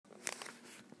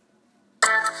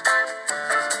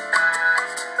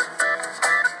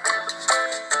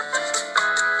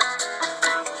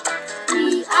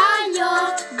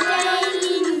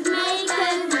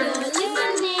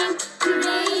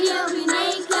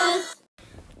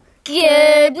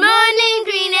Good morning,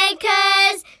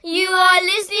 Greenacres. You are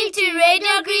listening to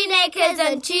Radio Greenacres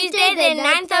on Tuesday, the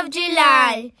 9th of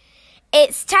July.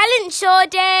 It's Talent Show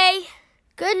Day.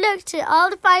 Good luck to all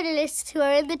the finalists who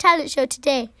are in the talent show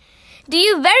today. Do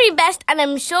your very best, and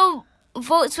I'm sure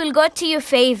votes will go to your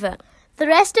favour. The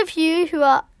rest of you who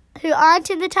aren't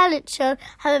in the talent show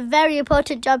have a very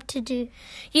important job to do.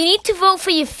 You need to vote for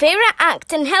your favourite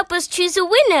act and help us choose a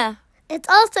winner. It's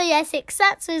also Essex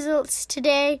SATs results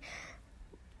today.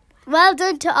 Well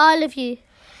done to all of you.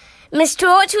 Mr.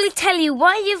 Orch will tell you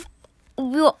what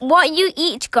you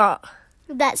each got.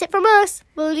 That's it from us.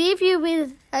 We'll leave you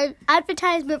with an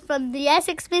advertisement from the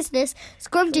Essex business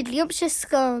Scrumdiddlyumptious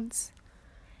Scones.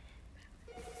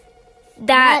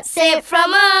 That's it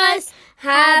from us.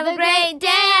 Have a great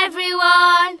day,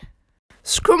 everyone.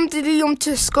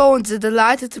 Scrumdiddlyumptious Scones are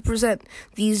delighted to present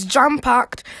these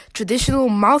jam-packed, traditional,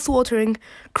 mouth-watering,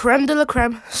 creme de la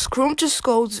creme, scrumptious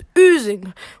scones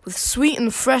oozing with sweet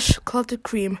and fresh clotted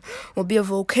cream will be a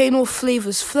volcano of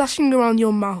flavours flashing around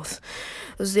your mouth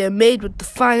as they are made with the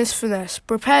finest finesse,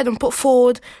 prepared and put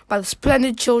forward by the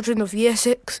splendid children of Year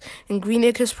 6 in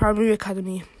Greenacres Primary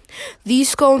Academy. These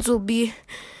scones will be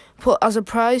put as a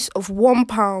price of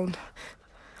 £1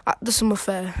 at the summer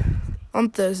fair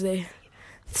on Thursday.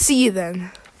 See you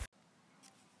then.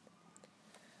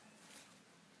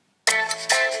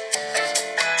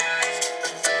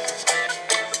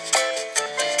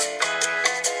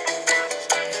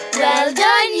 Well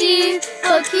done you,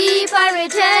 for keep on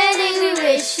returning. We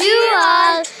wish you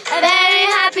all a very